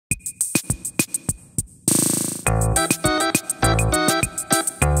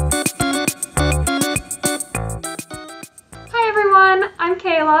I'm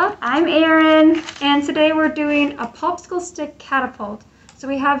Kayla. I'm Erin. And today we're doing a popsicle stick catapult. So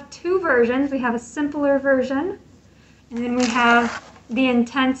we have two versions. We have a simpler version, and then we have the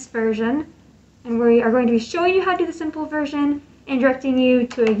intense version. And we are going to be showing you how to do the simple version and directing you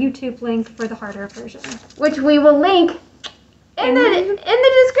to a YouTube link for the harder version. Which we will link in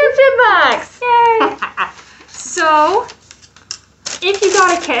the description box. Yay! So, if you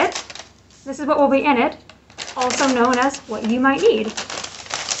got a kit, this is what will be in it, also known as what you might need.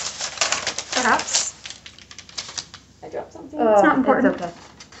 Perhaps. I dropped something. Oh, it's not important. It's okay.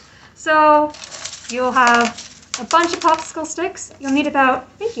 So, you'll have a bunch of popsicle sticks. You'll need about,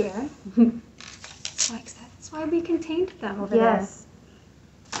 thank you, Erin. That's why we contained them over there. Yes.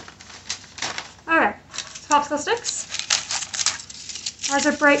 Alright, so popsicle sticks. Ours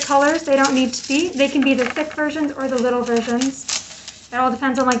are bright colors. They don't need to be. They can be the thick versions or the little versions. It all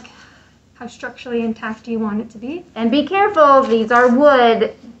depends on how structurally intact you want it to be. And be careful, these are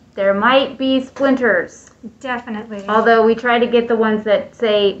wood. There might be splinters. Definitely. Although we try to get the ones that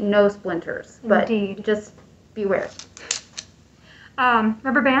say no splinters. But Indeed. just beware.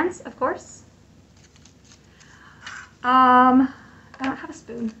 Rubber bands, of course. I don't have a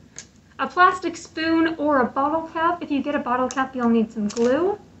spoon. A plastic spoon or a bottle cap. If you get a bottle cap, you'll need some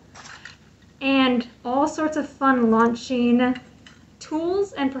glue. And all sorts of fun launching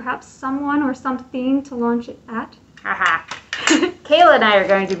tools and perhaps someone or something to launch it at. Haha. Kayla and I are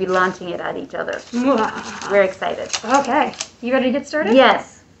going to be launching it at each other. We're excited. Okay. You ready to get started?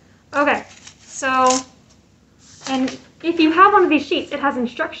 Yes. Okay. So, and if you have one of these sheets, it has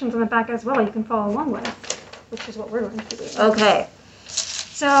instructions on the back as well you can follow along with, which is what we're going to do. Okay.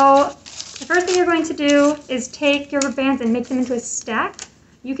 So, the first thing you're going to do is take your rubber bands and make them into a stack.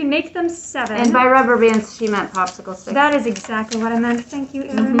 You can make them 7. And by rubber bands, she meant popsicle sticks. That is exactly what I meant. Thank you,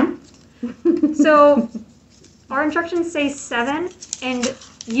 Erin. So, our instructions say 7, and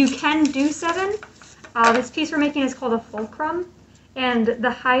you can do 7. This piece we're making is called a fulcrum, and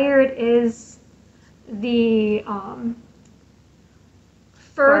the higher it is, the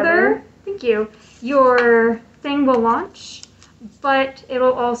further, thank you, your thing will launch, but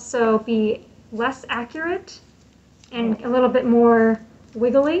it'll also be less accurate and a little bit more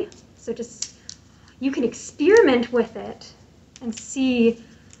wiggly. So just, you can experiment with it and see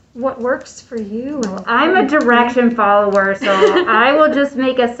what works for you. I'm a direction follower, so I will just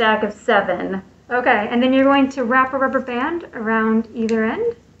make a stack of 7. Okay, and then you're going to wrap a rubber band around either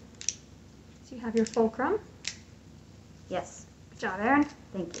end. So you have your fulcrum. Yes. Good job, Erin.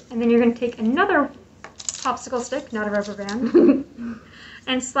 Thank you. And then you're going to take another popsicle stick, not a rubber band,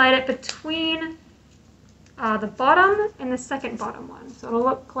 and slide it between the bottom and the second bottom one. So it'll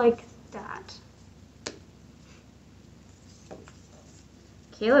look like that.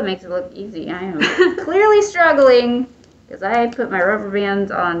 Kayla makes it look easy. I am clearly struggling because I put my rubber bands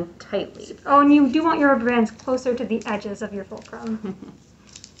on tightly. Oh, and you do want your rubber bands closer to the edges of your fulcrum.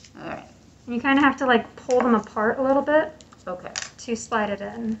 All right. And you kind of have to pull them apart a little bit. Okay. To slide it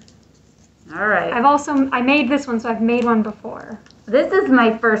in. All right. I made this one, so I've made one before. This is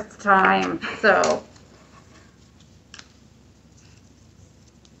my first time, so.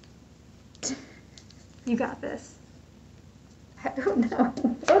 You got this. I don't know.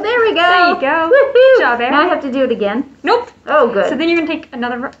 Oh, there we go. There you go. Woohoo! Good job, Erin. Now I have to do it again? Nope. Oh, good. So then you're going to take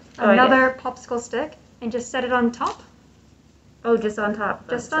another popsicle stick and just set it on top. Oh, just on top.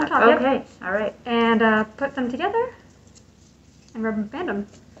 Just on top, Okay. Yep. All right. And put them together and rubber band them.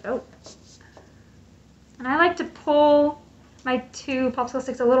 Oh. And I like to pull my 2 popsicle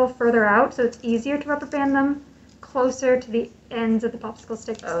sticks a little further out so it's easier to rubber band them closer to the ends of the popsicle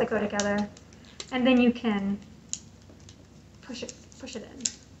sticks that go together. And then you can push it in.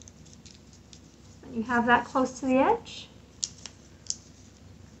 And you have that close to the edge.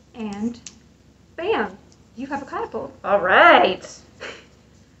 And bam, you have a catapult. All right.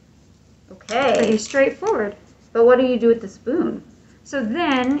 Okay. Pretty straightforward. But what do you do with the spoon? So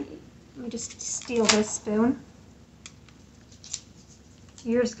then, let me just steal this spoon.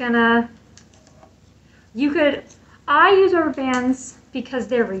 You're just gonna, I use rubber bands because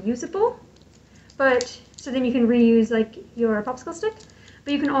they're reusable, so then you can reuse your popsicle stick,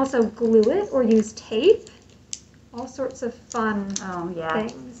 but you can also glue it or use tape, all sorts of fun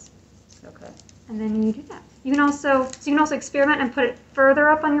things. Okay. And then you do that. You can also experiment and put it further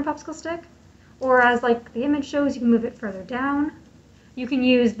up on your popsicle stick, or as the image shows, you can move it further down. You can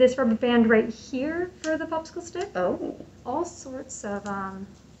use this rubber band right here for the popsicle stick. Oh. All sorts of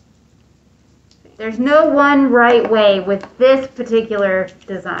There's no one right way with this particular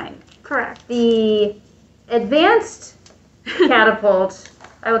design. Correct. The advanced catapult,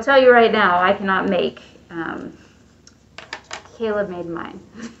 I will tell you right now, I cannot make. Caleb made mine.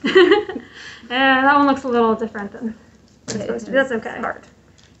 And that one looks a little different than what it's supposed to be. That's okay. It's hard.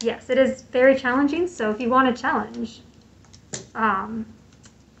 Yes, it is very challenging, so if you want a challenge,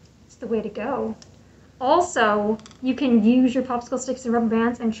 it's the way to go. Also, you can use your popsicle sticks and rubber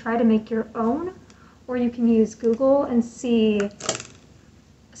bands and try to make your own, or you can use Google and see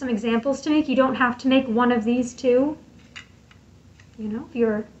some examples to make. You don't have to make one of these two, you know, if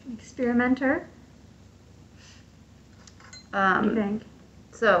you're an experimenter. What do you think?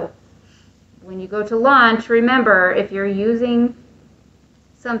 So, when you go to launch, remember, if you're using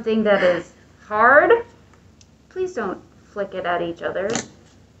something that is hard, please don't flick it at each other.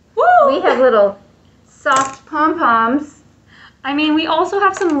 Woo! We have little soft pom-poms. I mean, we also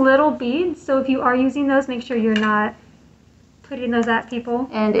have some little beads, so if you are using those, make sure you're not putting those at people.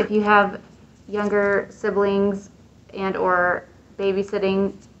 And if you have younger siblings and or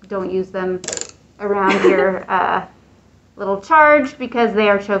babysitting, don't use them around your little charge because they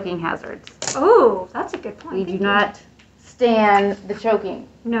are choking hazards. Oh, that's a good point. We do not stand the choking.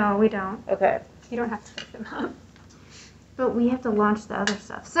 No, we don't. Okay. You don't have to pick them up. But we have to launch the other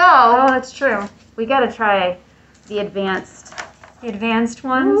stuff. So, Oh, that's true. we got to try the advanced. The advanced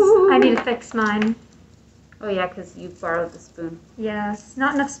ones. Ooh. I need to fix mine. Oh, yeah, because you borrowed the spoon. Yes,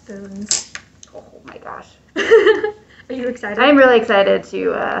 not enough spoons. Oh, my gosh. Are you excited? I'm really excited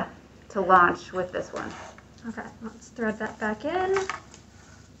to launch with this one. Okay, let's thread that back in.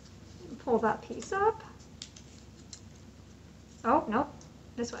 Pull that piece up. Oh, nope.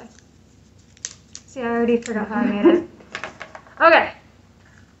 This way. See, I already forgot how I made it. Okay.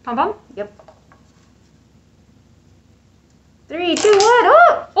 Pom-pom? Yep. 3, 2, 1.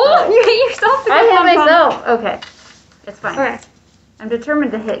 Oh! Oh, you hit yourself. I hit myself. Okay. It's fine. Okay. I'm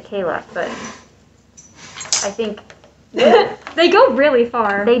determined to hit Kayla, but I think They go really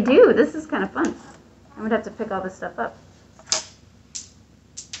far. they do. This is kind of fun. I'm going to have to pick all this stuff up.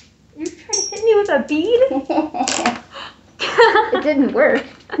 You trying to hit me with a bead? It didn't work.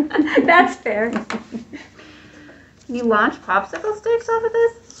 That's fair. Can you launch popsicle sticks off of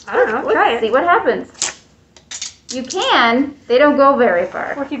this? I don't know. Let's Try it. see what happens. You can. They don't go very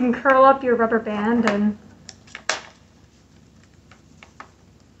far. Or if you can curl up your rubber band and...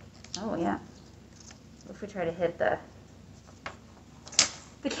 Oh, yeah. What if we try to hit the...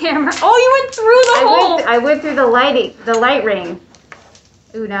 The camera. Oh, you went through the hole! I went through the light ring.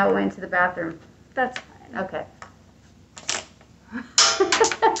 Ooh, now it went to the bathroom. That's fine. Okay.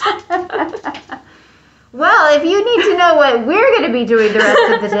 Well, if you need to know what we're going to be doing the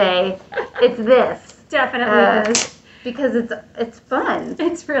rest of the day, it's this. Definitely is. Because it's fun.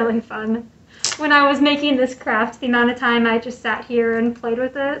 It's really fun. When I was making this craft, the amount of time I just sat here and played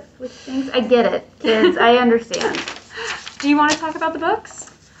with it. With things, I get it, kids. I understand. Do you want to talk about the books?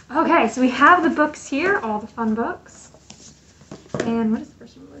 Okay, so we have the books here, all the fun books. And what is the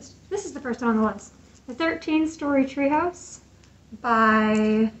first one on the list? This is the first one on the list. The 13-Story Treehouse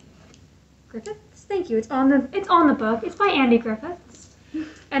by Griffiths. Thank you. It's on the book. It's by Andy Griffiths.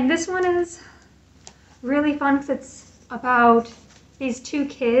 And this one is really fun because it's about these two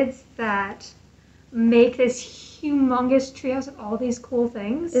kids that make this humongous treehouse with all these cool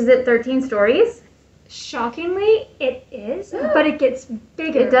things. Is it 13 stories? Shockingly, it is, but it gets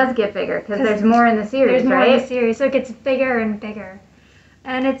bigger. It does get bigger because there's more in the series, There's more right? in the series, so it gets bigger and bigger.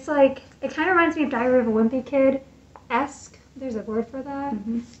 And it's like, it kind of reminds me of Diary of a Wimpy Kid-esque. There's a word for that.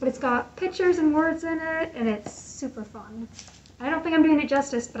 Mm-hmm. But it's got pictures and words in it, and it's super fun. I don't think I'm doing it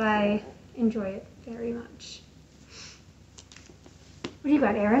justice, but I enjoy it very much. What do you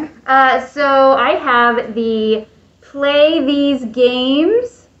got, Erin? So I have the Play These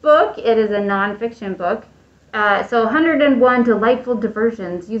Games book. It is a nonfiction book. So 101 delightful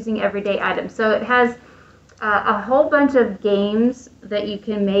diversions using everyday items. So it has a whole bunch of games that you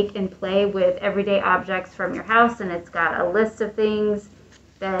can make and play with everyday objects from your house, and it's got a list of things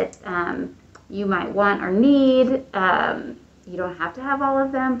that you might want or need. You don't have to have all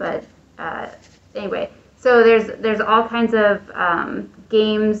of them, but anyway. So there's all kinds of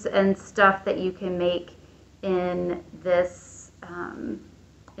games and stuff that you can make in this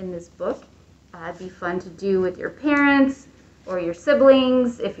book. It'd be fun to do with your parents or your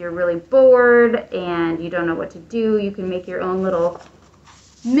siblings. If you're really bored and you don't know what to do, you can make your own little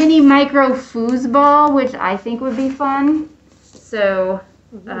mini micro foosball, which I think would be fun. So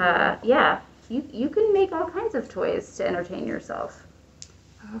yeah, you can make all kinds of toys to entertain yourself.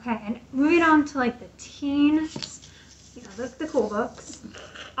 Okay, and moving on to like the teens, you know, the cool books.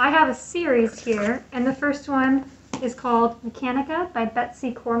 I have a series here, and the first one is called Mechanica by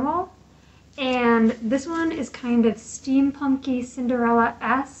Betsy Cornwall. And this one is kind of steampunky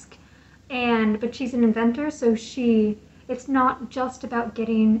Cinderella-esque, but she's an inventor, so it's it's not just about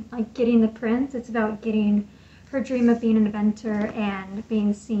getting the prints. It's about getting her dream of being an inventor and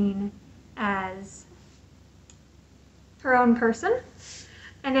being seen as her own person.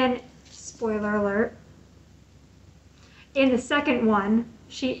 And then, spoiler alert, in the second one,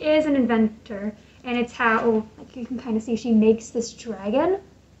 she is an inventor, and it's how, like you can kind of see, she makes this dragon,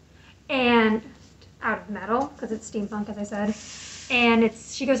 and out of metal, because it's steampunk, as I said, and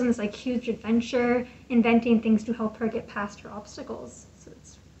she goes on this like huge adventure, inventing things to help her get past her obstacles. So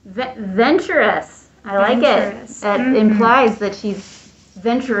it's venturous. I like it. That implies that she's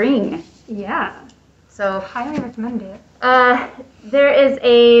venturing. Yeah. So highly recommend it. There is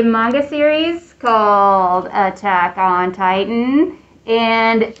a manga series called Attack on Titan,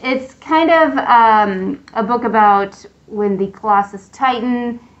 and it's kind of a book about when the Colossus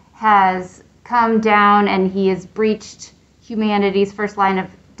Titan has come down and he has breached humanity's first line of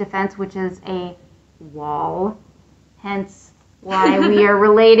defense, which is a wall. Hence why we are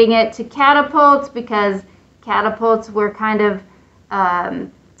relating it to catapults, because catapults were kind of a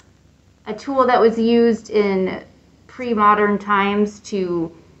tool that was used in pre-modern times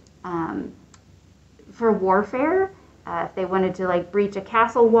for warfare. If they wanted to like breach a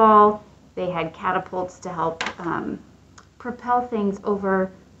castle wall, they had catapults to help propel things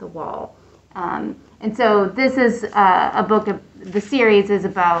over the wall. And so this is a book of the series is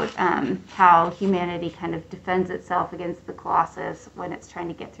about how humanity kind of defends itself against the Colossus when it's trying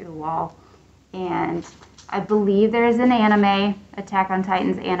to get through the wall. And I believe there is an anime, Attack on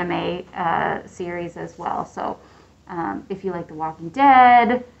Titan's anime series as well. So if you like The Walking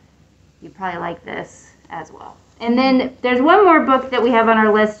Dead, you probably like this as well. And then there's one more book that we have on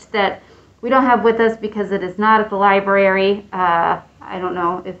our list that we don't have with us because it is not at the library. I don't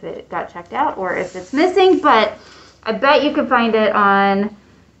know if it got checked out or if it's missing, but I bet you could find it on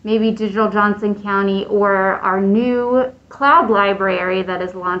maybe Digital Johnson County or our new cloud library that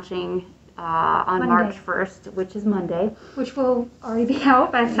is launching on March 1st, which is Monday. Which will already be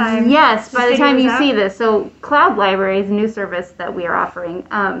out by the time. Yes, by the time you see this. So Cloud Library is a new service that we are offering.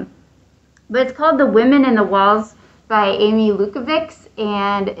 But it's called The Women in the Walls by Amy Lukovics,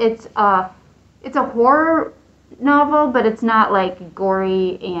 and it's a horror novel, but it's not like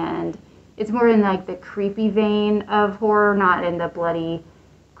gory, and it's more in like the creepy vein of horror, not in the bloody,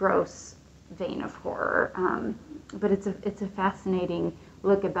 gross vein of horror. But it's a fascinating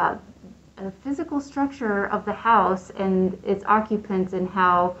look about the physical structure of the house and its occupants, and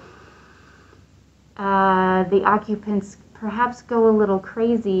how the occupants perhaps go a little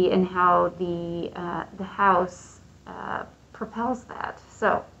crazy, and how the house propels that.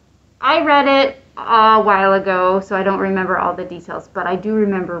 So I read it a while ago, so I don't remember all the details, but I do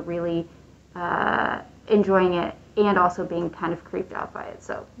remember really enjoying it and also being kind of creeped out by it.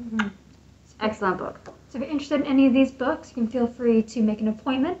 So excellent book. So if you're interested in any of these books, you can feel free to make an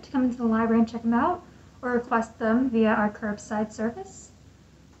appointment to come into the library and check them out, or request them via our curbside service,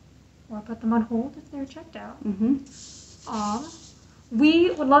 or put them on hold if they're checked out. We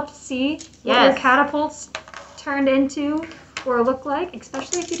would love to see what your catapults turned into or look like,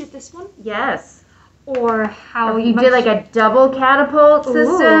 especially if you did this one. Yes. Or how you did like a double catapult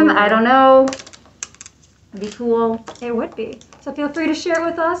system. Ooh. I don't know. It'd be cool. It would be. So feel free to share it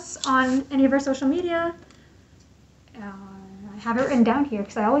with us on any of our social media. I have it written down here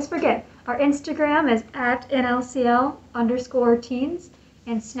because I always forget. Our Instagram is @NLCL_teens,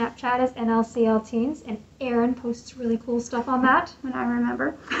 and Snapchat is NLCL_teens, and Erin posts really cool stuff on that when I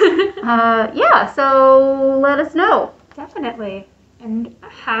remember. Yeah, so let us know. Definitely. And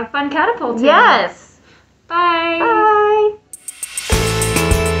have fun catapulting. Yes. Bye. Bye.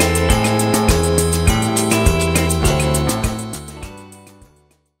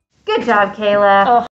 Good job, Kayla. Oh.